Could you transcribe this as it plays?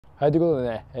はい、ということで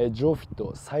ね、ジョーフィッ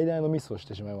ト最大のミスをし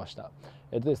てしまいました。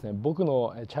ですね、僕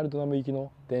のチャルトナム行き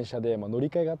の電車で、乗り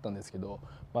換えがあったんですけど、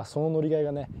その乗り換え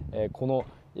がね、この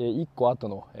1個後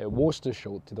のウォーシュトシ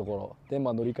ョーっていうところで、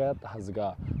乗り換えあったはず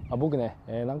が、僕ね、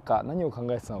なんか何を考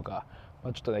えてたのか、ちょ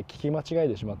っとね聞き間違え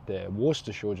てしまって、ウォーシュ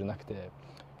トショーじゃなくて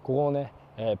ここのね、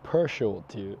パーショーっ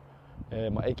ていう、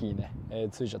駅にね、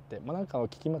着いちゃって、なんかの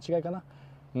聞き間違いかな。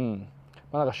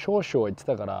なんか少々言って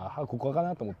たから、ここか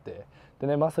なと思って、で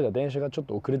ね、まさか電車がちょっ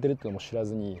と遅れてるっていうのも知ら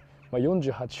ずに、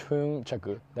48分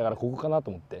着だからここかな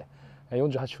と思って、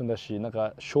48分だし、なん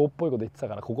か小っぽいこと言ってた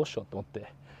からここっしょと思っ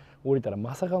て降りたら、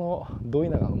まさかのど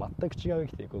田舎の全く違う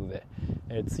駅ということで、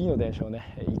次の電車を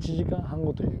ね1時間半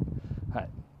後という、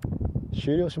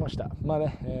終了しました。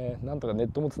なんとかネ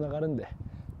ットもつながるんで、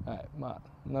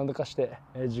何とかして、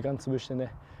時間潰して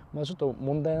ね、ちょっと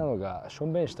問題なのがしょ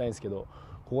んべんしたいんですけど、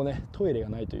ここねトイレが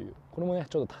ないという、これもね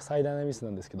ちょっと最大なミス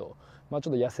なんですけど、ちょっ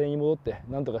と野生に戻って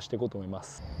何とかしていこうと思いま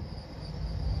す。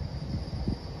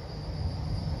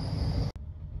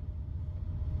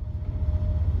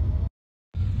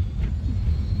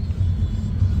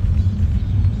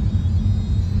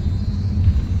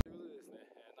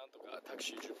なんとかタク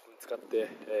シー10分使って、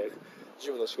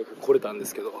ジムの近く来れたんで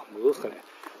すけど、どうですかね、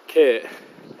計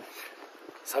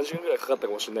30分ぐらいかかった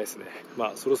かもしれないですね。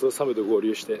そろそろサムと合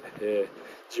流して、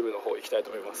ジムの方行きたいと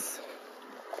思います。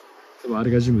でもあ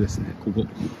れがジムですね、ここ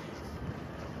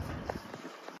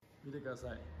見てくだ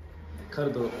さい。彼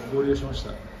と合流しまし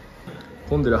た。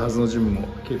混んでるはずのジムも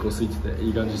結構空いててい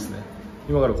い感じですね。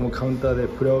今からこのカウンターで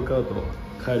プレワークアウトを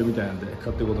買えるみたいなんで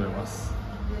買っていこうと思います。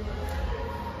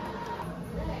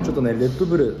ちょっとねレッド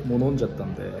ブルも飲んじゃった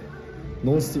んで、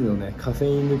ノンスティームのねカフェ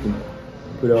イン抜きの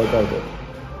プレワークアウト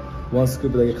1スク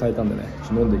ープだけ変えたんでね、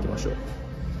ちょっと飲んでいきましょう。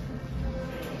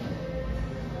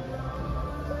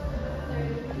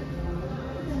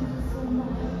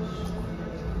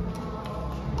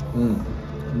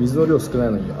水の量少な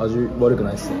いのに味悪くな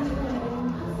いですね。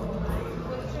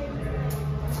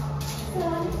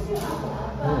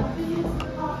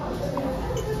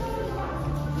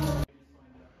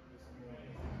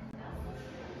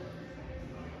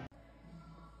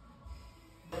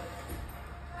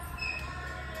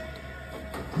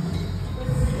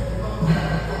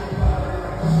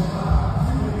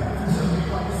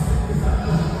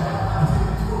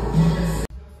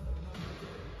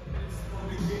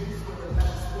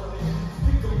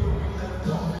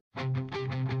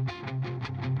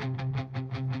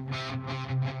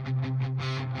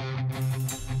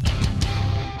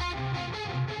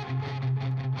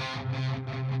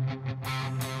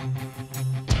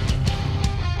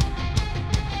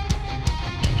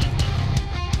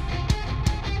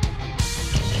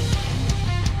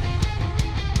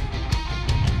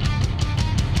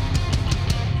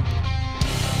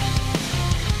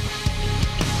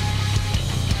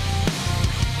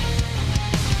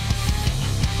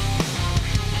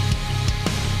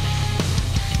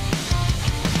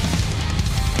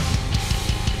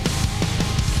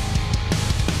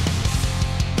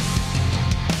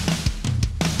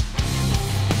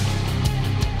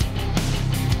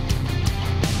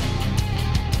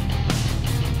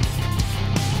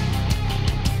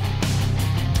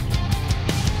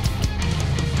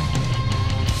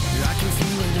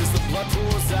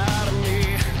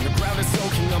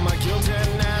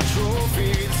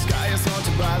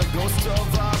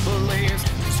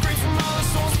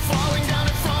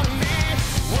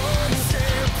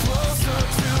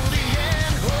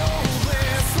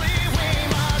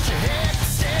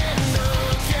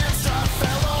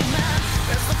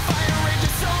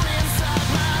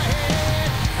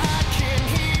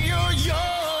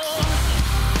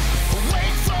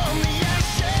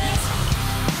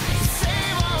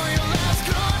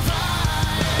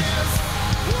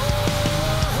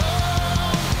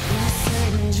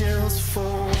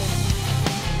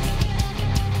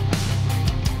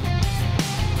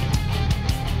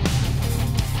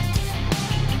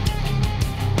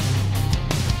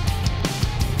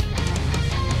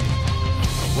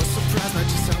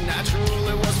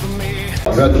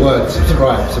You heard the word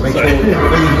subscribe, so make sure when you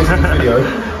listen to this video,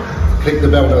 click the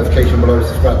bell notification below to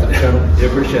subscribe to the channel.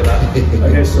 Yeah, appreciate that.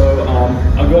 Okay, so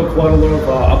I've got quite a lot of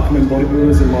upcoming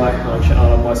bodybuilders in my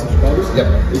my subscribers. Yep.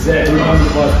 Is there any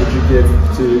advice would you give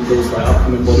to those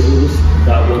upcoming bodybuilders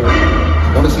that were?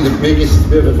 Honestly, the biggest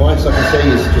bit of advice I can say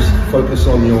is just focus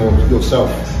on yourself.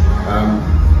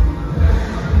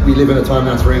 We live in a time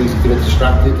now it's very easy to get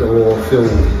distracted or feel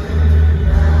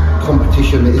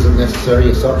competition that isn't necessary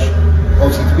as such.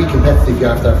 Obviously, to be competitive, you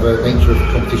have to have a nature of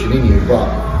competition in you, but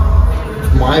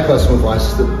my personal advice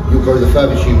is that you'll go the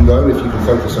furthest you can go if you can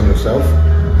focus on yourself.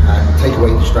 and take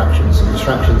away distractions. And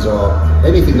distractions are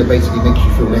anything that basically makes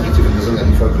you feel negative and doesn't let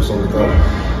you focus on the goal.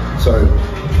 So,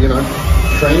 you know,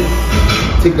 train,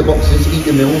 tick the boxes, eat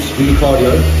your meals, do your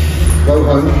cardio, go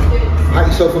home, pat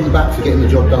yourself on the back for getting the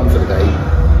job done for the day,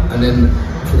 and then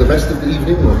for the rest of the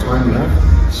evening or time you have,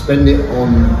 spend it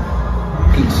on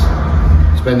peace,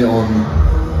 spend it on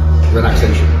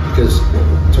relaxation, because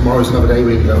tomorrow's another day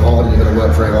where you're going to go hard and you're going to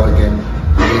work very hard again.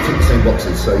 You're going to tick the same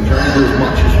boxes, so you can only do as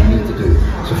much as you need to do.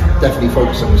 So definitely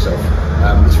focus on yourself.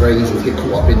 It's very easy to get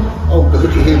caught up in, oh, but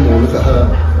look at him or look at her.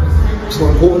 It's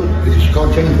not important because you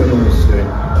can't change what anyone else is doing.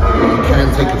 But you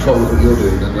can take control of what you're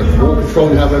doing, and the more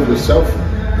control you have over yourself,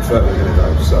 the further you're going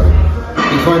to go. So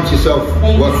be kind to yourself,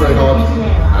 work very hard,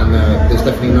 and there's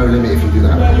definitely no limit if you do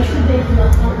that.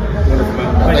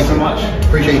 Thanks so much.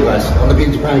 Appreciate you guys. I'll be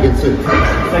in Japan again soon.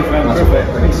 Thank you very much.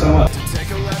 Thanks so much.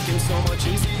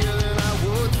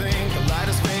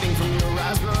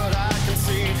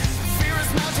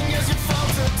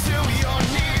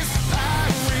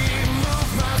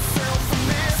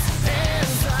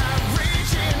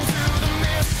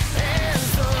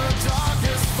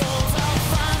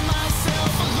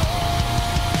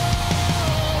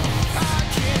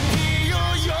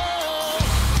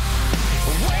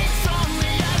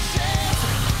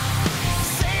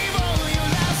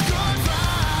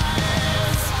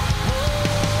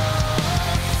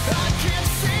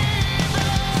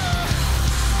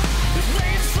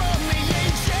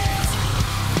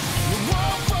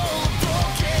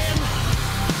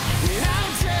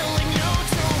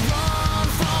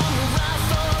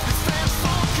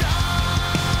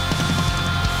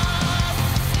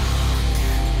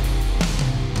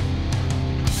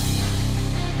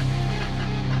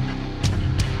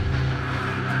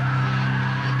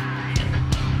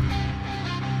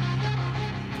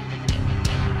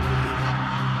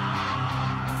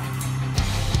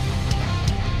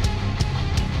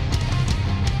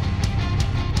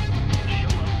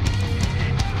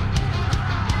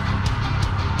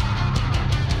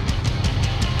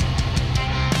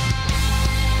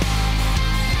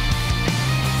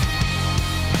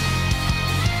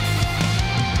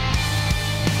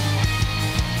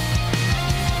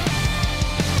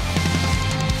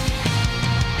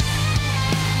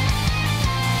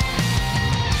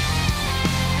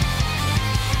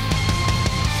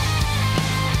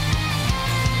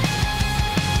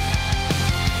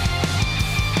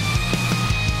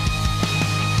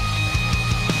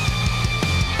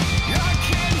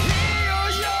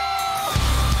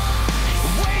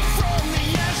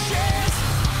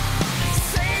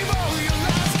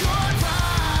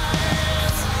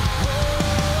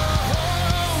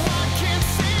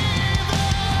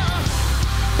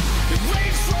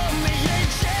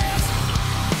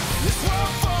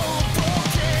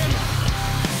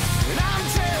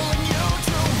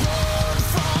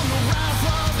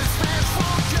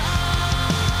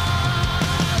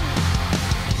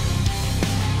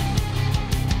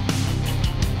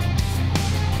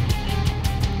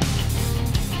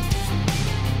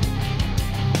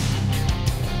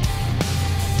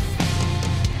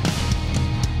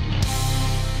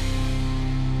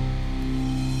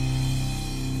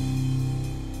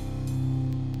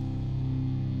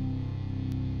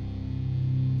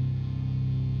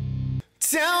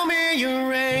 Tell me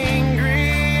you're angry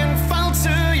and fall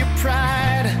to your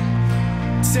pride.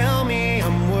 Tell me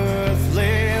I'm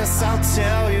worthless, I'll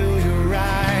tell you you're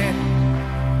right.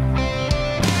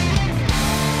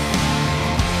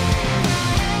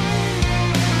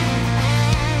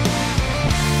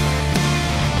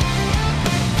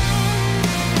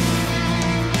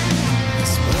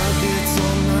 This blood that's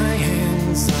on my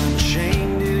hands,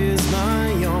 unchained, it is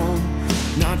my own.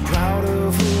 Not proud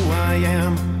of who I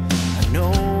am, no,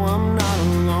 I'm not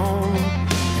alone.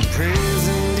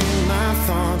 Imprisoned in my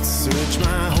thoughts, search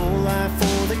my whole life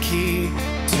for the key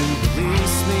to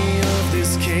release me of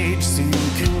this cage, so you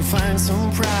can find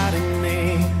some pride in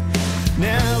me.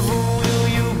 Never will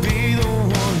you be the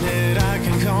one that I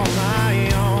can call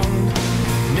my own.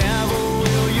 Never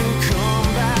will you come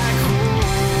back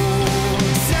home.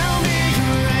 Tell me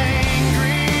you're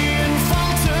angry and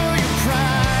fall to your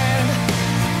pride.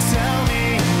 Tell me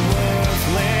you're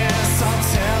worthless, I'll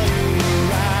tell you you're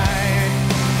right.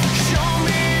 Show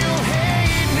me you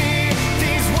hate me,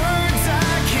 these words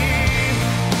I keep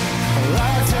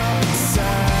locked up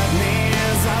inside me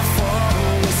as I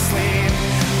fall asleep.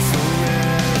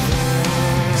 Forever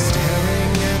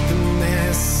staring at the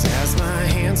mess as my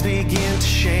hands begin to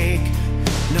shake.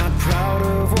 Not proud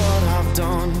of what I've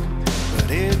done,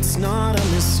 but it's not a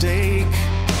mistake.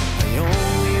 I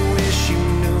only wish you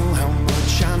knew how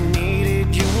much I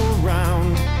needed you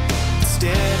around.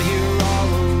 Instead, here all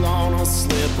alone,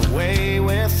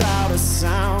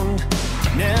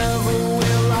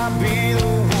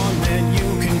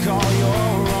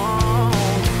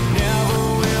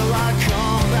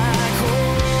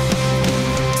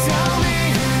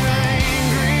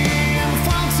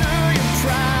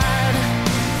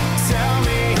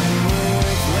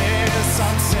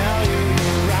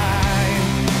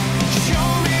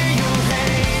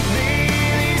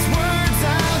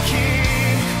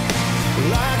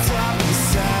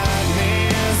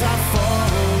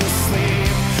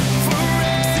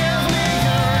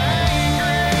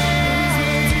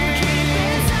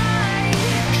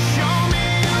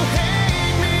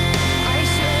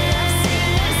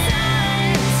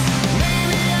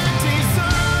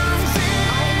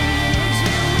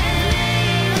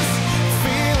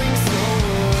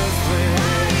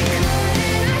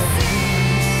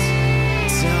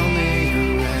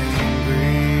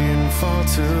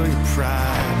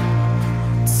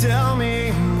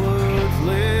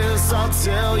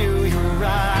 tell you you're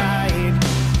right.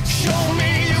 Show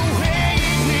me you hate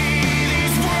me.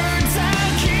 These words I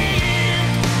keep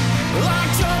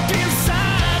locked up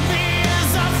inside me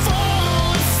as I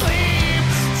fall asleep.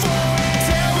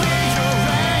 Tell me you're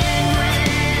angry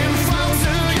and fall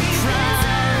to your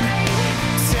pride.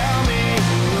 Tell me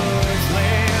you're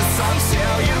worthless. I'll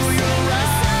tell you you're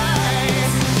right.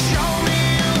 Show me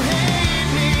you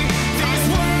hate me. These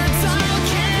words I'll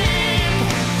keep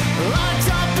locked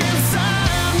up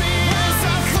inside me as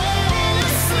I fall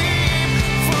asleep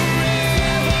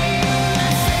forever.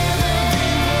 Feel the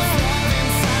deep of love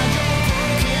inside your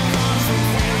broken heart for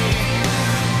me.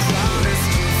 Promise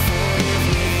to forgive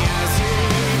me as you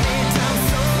lay down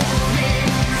slowly.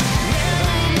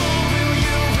 Never more will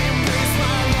you embrace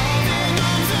my loving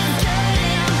arms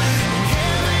again. In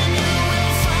heaven you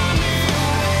will find me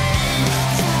away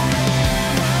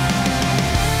forever.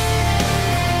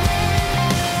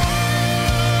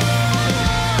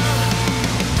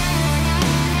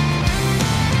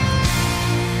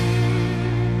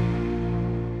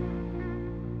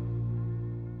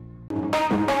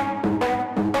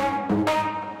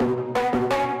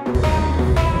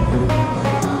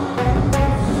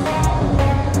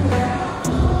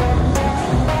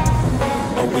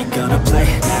 Are we gonna play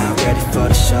now? Ready for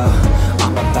the show?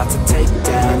 I'm about to take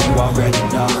down, you already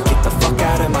know. Get the fuck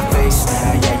out of my face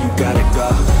now, yeah, you gotta go.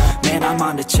 Man, I'm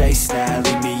on the chase now,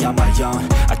 leave me on my own.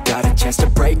 I got a chance to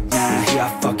break now, here I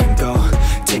fucking go.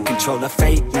 Take control of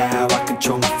fate now, I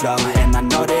control my flow. And I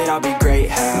know that I'll be great,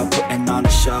 how putting on a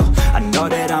show. I know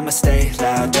that I'ma stay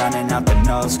loud, drowning out the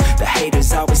noise. The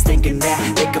haters always thinking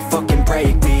that they could fucking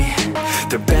break me.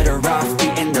 They're better off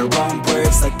eating their own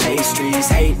words like pastries.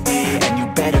 Hate me, and you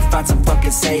better find some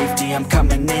fucking safety. I'm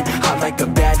coming in hot like a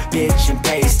bad bitch and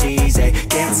pasties. They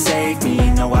can't save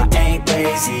me, no I ain't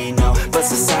lazy, no. But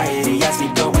society has me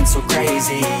going so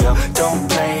crazy, yo. Don't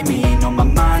blame me, no my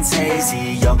mind's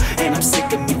hazy, yo. And I'm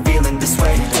sick of me feeling this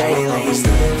way daily. I'll always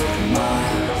live my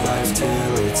life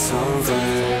till it's over,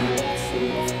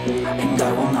 and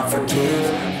I will not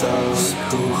forgive those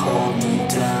who hold me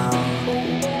down.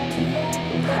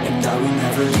 And I will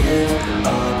never give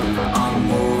up, I'm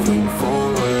moving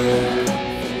forward.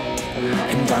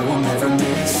 And I will never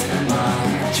miss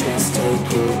my chance,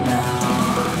 take it now.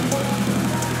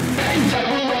 And I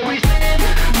will always live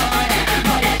my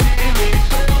life till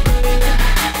it's over.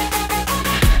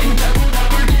 And I will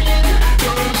never give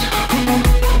those who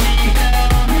hold me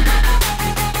down.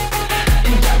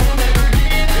 And I will never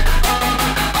give up,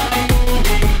 I'm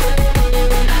moving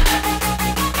forward.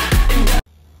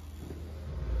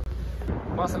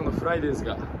まさかのフライデーです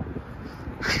が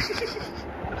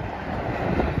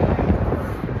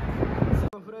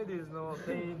そのフライデーズの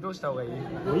店員どうした方がいい？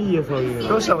いいよ、そういうの。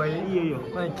どうした方がいい？いいよいいよ。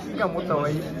何、危機感持った方が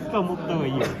いい？危機感持った方がい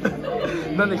いよ。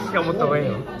なんで危機感持った方がいい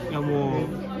の？いやもう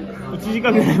1時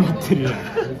間ぐらい待ってるよ。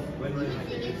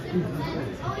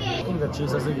本が小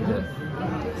さすぎて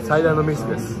最大のミス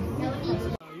です。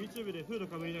YouTube でフード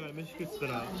かぶりながら飯食ってた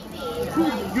ら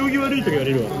行儀悪いとか言わ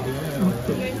れるわ。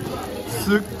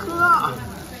すっくな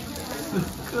すっ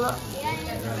くな。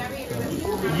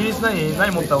イギリス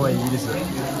何持った方がいい？イギリス何？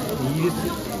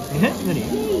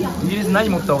イギリス何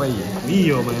持った方がいい？いい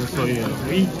よお前、そういう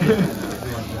のいいって。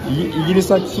イギリ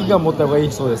スは危機感持った方がい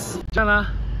いそうです。じゃあ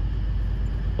な。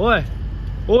おい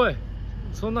おい、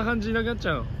そんな感じいなくなっち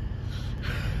ゃうの。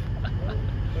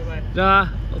じゃあ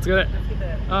な、お疲れ。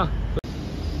あ。